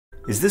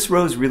"Is this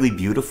rose really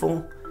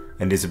beautiful?"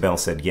 And Isabel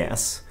said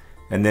yes.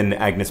 And then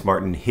Agnes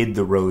Martin hid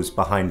the rose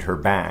behind her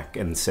back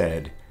and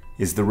said,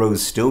 "Is the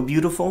rose still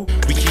beautiful?"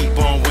 We keep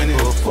on winning.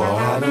 Before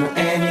I knew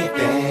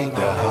anything,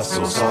 the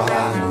hustle's all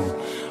I knew.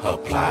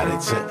 Applied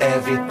it to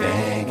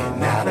everything, and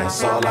now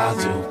that's all I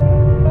do.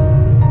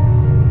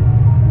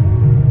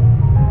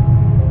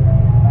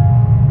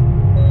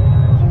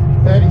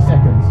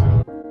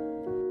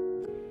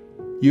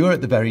 You are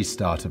at the very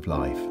start of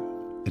life.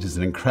 It is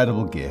an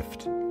incredible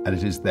gift, and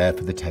it is there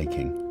for the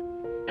taking.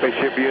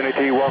 Spaceship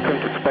Unity, welcome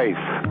to space.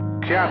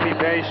 Copy,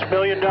 base. $1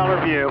 million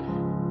view.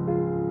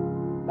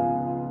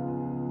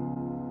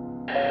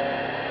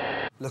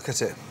 Look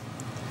at it.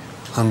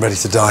 I'm ready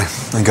to die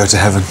and go to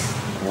heaven.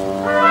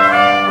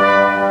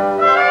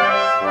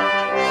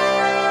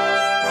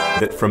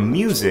 That from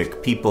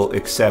music, people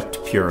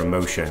accept pure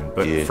emotion,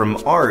 but from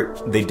art,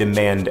 they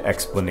demand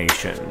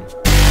explanation.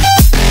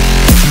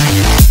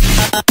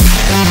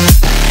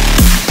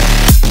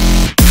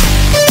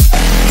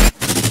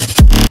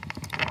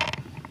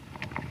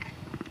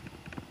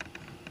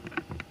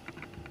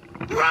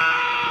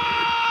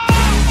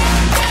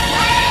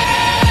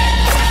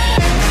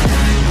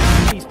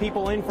 These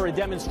people in for a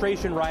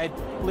demonstration ride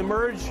will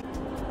emerge,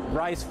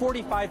 rise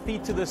 45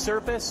 feet to the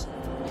surface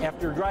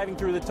after driving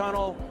through the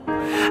tunnel.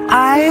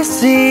 I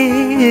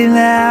see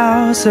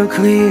now so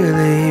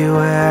clearly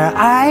where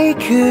I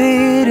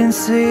couldn't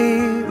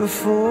see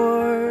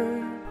before.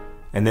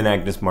 And then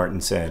Agnes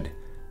Martin said,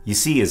 "You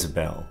see,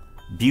 Isabel,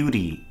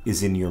 beauty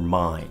is in your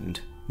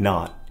mind,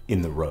 not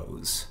in the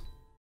rose."